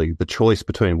and folly, the choice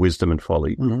between wisdom and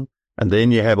folly. And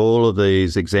then you have all of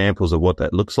these examples of what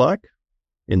that looks like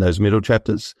in those middle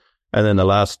chapters. And then the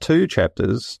last two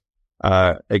chapters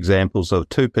are examples of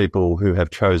two people who have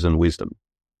chosen wisdom.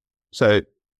 So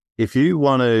if you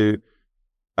want to,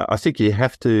 I think you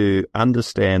have to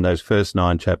understand those first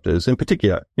 9 chapters, in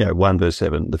particular, 1 verse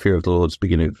 7, the fear of the Lord is the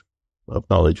beginning of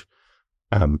knowledge.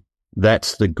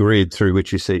 That's the grid through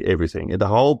which you see everything. The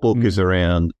whole book is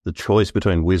around the choice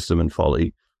between wisdom and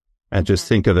folly, and just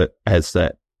think of it as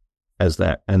that,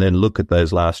 and then look at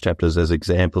those last chapters as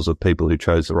examples of people who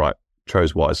chose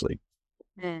wisely.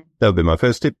 That would be my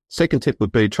first tip. Second tip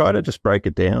would be try to just break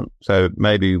it down. So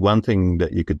maybe one thing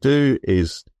that you could do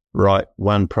is write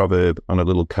one proverb on a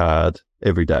little card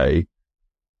every day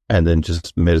and then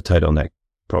just meditate on that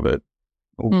proverb.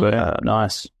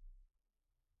 Nice.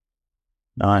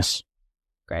 Nice.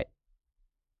 Great.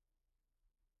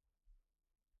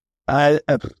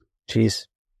 Geez,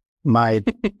 my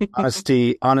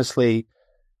honestly,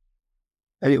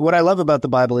 I mean, what I love about the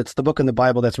Bible, it's the book in the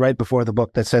Bible that's right before the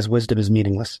book that says wisdom is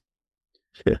meaningless.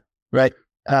 Yeah. Right.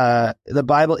 The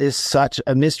Bible is such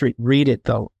a mystery. Read it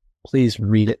though. Please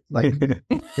read it. Like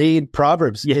read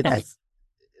Proverbs. Yes.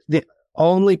 The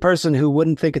only person who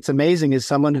wouldn't think it's amazing is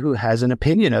someone who has an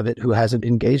opinion of it, who hasn't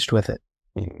engaged with it.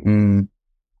 Mm.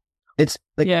 It's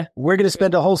like, we're going to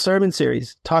spend a whole sermon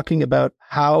series talking about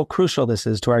how crucial this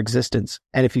is to our existence.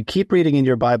 And if you keep reading in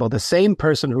your Bible, the same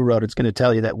person who wrote it's going to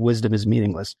tell you that wisdom is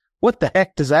meaningless. What the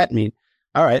heck does that mean?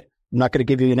 All right. I'm not going to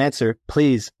give you an answer.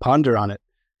 Please ponder on it.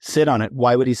 Sit on it.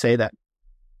 Why would he say that?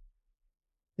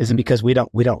 Is it because we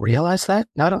don't realize that?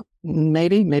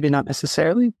 Maybe not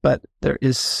necessarily, but there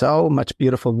is so much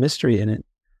beautiful mystery in it.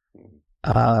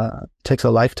 It takes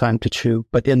a lifetime to chew,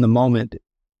 but in the moment,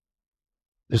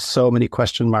 there's so many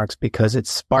question marks because it's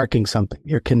sparking something.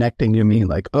 You're connecting to me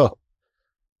like, oh,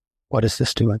 what is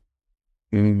this doing?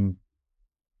 Mm.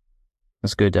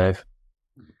 That's good, Dave.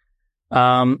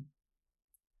 I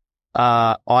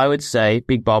would say,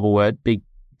 big Bible word, big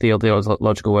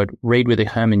theological word, read with a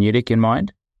hermeneutic in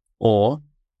mind, or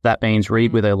that means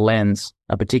read with a lens,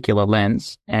 a particular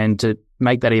lens. And to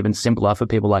make that even simpler for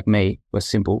people like me,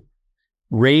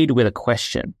 read with a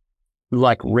question,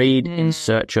 like read in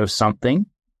search of something.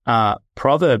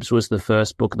 Proverbs was the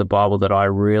first book of the Bible that I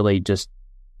really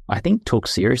I think took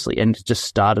seriously and just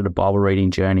started a Bible reading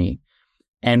journey.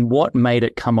 And what made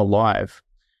it come alive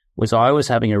was I was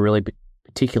having a really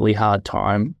particularly hard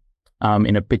time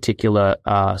in a particular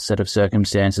set of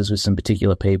circumstances with some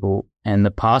particular people. And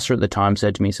the pastor at the time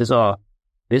said to me, he says, "Oh,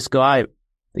 this guy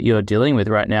that you're dealing with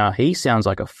right now, he sounds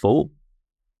like a fool.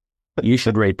 You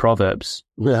should read Proverbs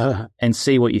and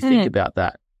see what you think about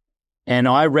that." And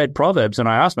I read Proverbs and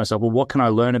I asked myself, well, what can I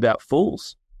learn about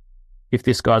fools if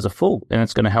this guy's a fool? And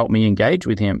it's going to help me engage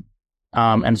with him.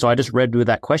 And so I just read with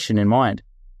that question in mind.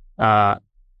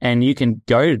 And you can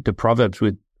go to Proverbs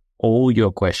with all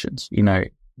your questions. You know,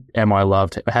 am I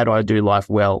loved? How do I do life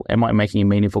well? Am I making a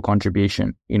meaningful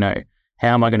contribution? You know,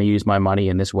 how am I going to use my money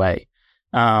in this way?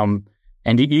 And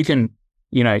you can,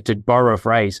 you know, to borrow a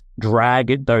phrase,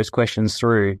 drag those questions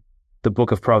through the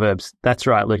book of Proverbs. That's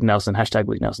right, Luke Nelson,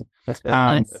 #Luke Nelson.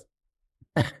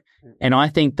 And I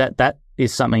think that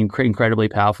is something incredibly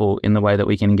powerful in the way that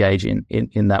we can engage in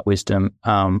that wisdom.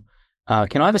 Can I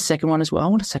have a second one as well? I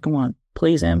want a second one.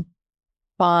 Please, Em.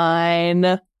 Fine.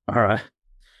 All right.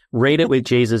 Read it with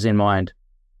Jesus in mind.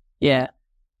 Yeah.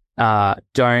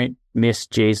 Don't miss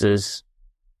Jesus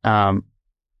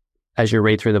as you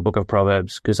read through the book of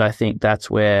Proverbs, because I think that's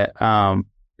where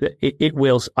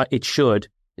it should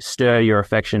stir your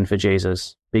affection for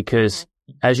Jesus, because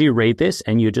as you read this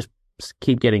and you just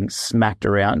keep getting smacked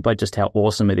around by just how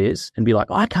awesome it is and be like,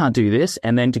 I can't do this.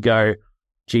 And then to go,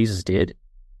 Jesus did.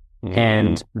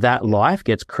 And that life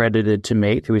gets credited to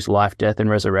me through his life, death,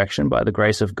 and resurrection by the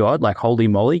grace of God. Like, holy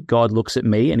moly, God looks at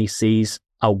me and he sees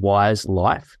a wise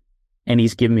life and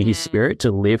he's given me his spirit to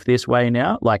live this way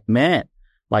now. Like, man,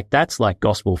 like that's like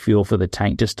gospel fuel for the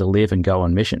tank just to live and go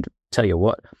on mission. Tell you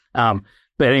what.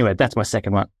 But anyway, that's my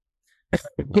second one.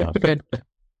 Good.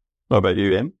 What about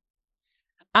you, Em?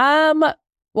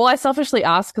 Well, I selfishly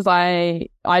ask because I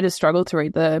just struggle to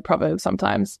read the Proverbs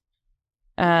sometimes.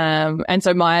 And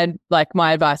so my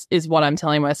advice is what I'm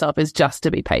telling myself is just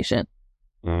to be patient.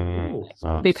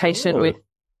 Be patient with.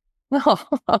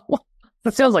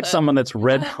 That sounds like someone that's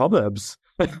read Proverbs.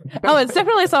 Oh, it's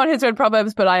definitely someone who's read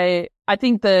Proverbs, but I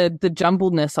think the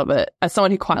jumbledness of it, as someone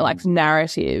who quite likes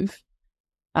narrative,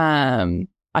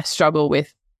 I struggle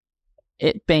with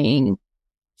it being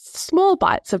small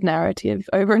bites of narrative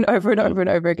over and over and over and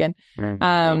over again.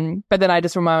 But then I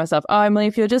just remind myself, oh, Emily,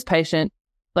 if you're just patient,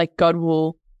 like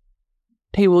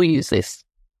he will use this.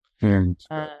 And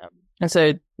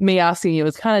so me asking you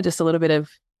was kind of just a little bit of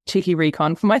cheeky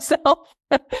recon for myself.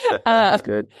 That's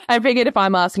good. I figured if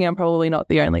I'm asking, I'm probably not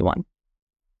the only one.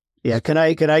 Yeah, can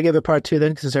I give a part two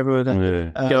then? Because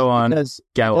everyone go on.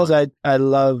 Because I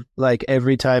love, like,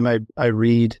 every time I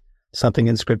read something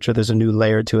in scripture, there's a new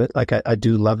layer to it. Like I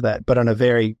do love that. But on a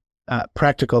very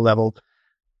practical level,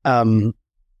 I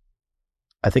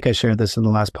think I shared this in the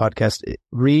last podcast.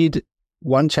 Read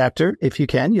one chapter if you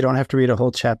can. You don't have to read a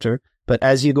whole chapter, but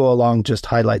as you go along, just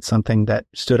highlight something that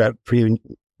stood out for you.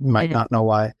 You might not know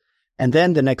why. And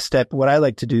then the next step, what I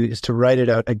like to do is to write it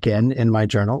out again in my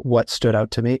journal, what stood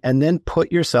out to me, and then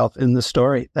put yourself in the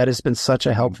story. That has been such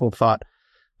a helpful thought.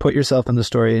 Put yourself in the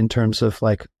story in terms of,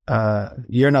 like,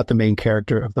 you're not the main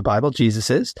character of the Bible, Jesus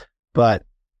is, but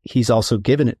he's also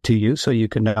given it to you so you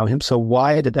can know him. So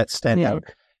why did that stand out?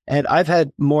 And I've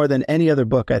had more than any other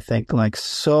book, I think, like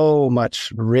so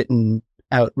much written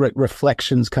out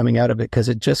reflections coming out of it because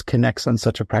it just connects on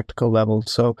such a practical level.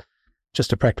 So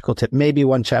just a practical tip, maybe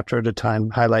one chapter at a time,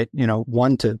 highlight,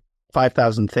 1 to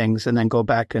 5,000 things and then go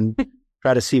back and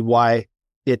try to see why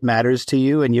it matters to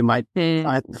you. And you might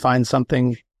find some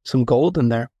gold in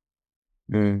there.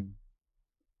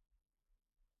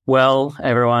 Well,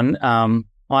 everyone,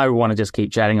 I want to just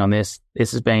keep chatting on this.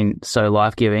 This has been so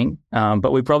life-giving,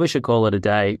 but we probably should call it a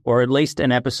day or at least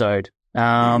an episode.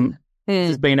 This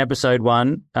has been episode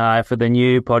 1 for the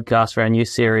new podcast, for our new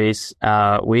series.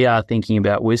 We are thinking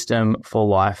about wisdom for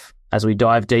life as we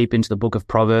dive deep into the book of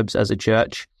Proverbs as a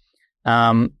church.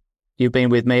 You've been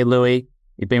with me, Louis.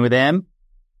 You've been with Em.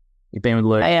 You've been with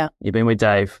Luke. You've been with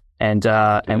Dave. And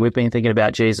we've been thinking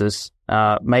about Jesus.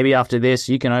 Maybe after this,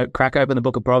 you can crack open the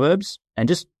book of Proverbs and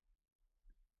just,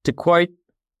 to quote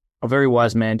a very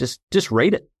wise man, just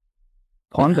read it,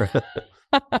 ponder it,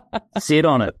 sit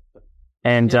on it.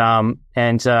 And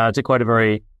to quote a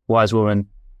very wise woman,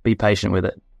 be patient with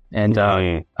it and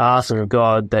ask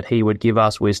God that he would give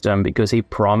us wisdom because he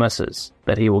promises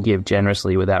that he will give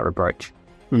generously without reproach.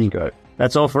 Go.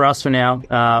 That's all for us for now.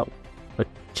 But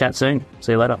chat soon.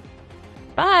 See you later.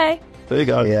 Bye. There you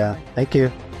go. Yeah. Thank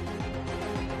you.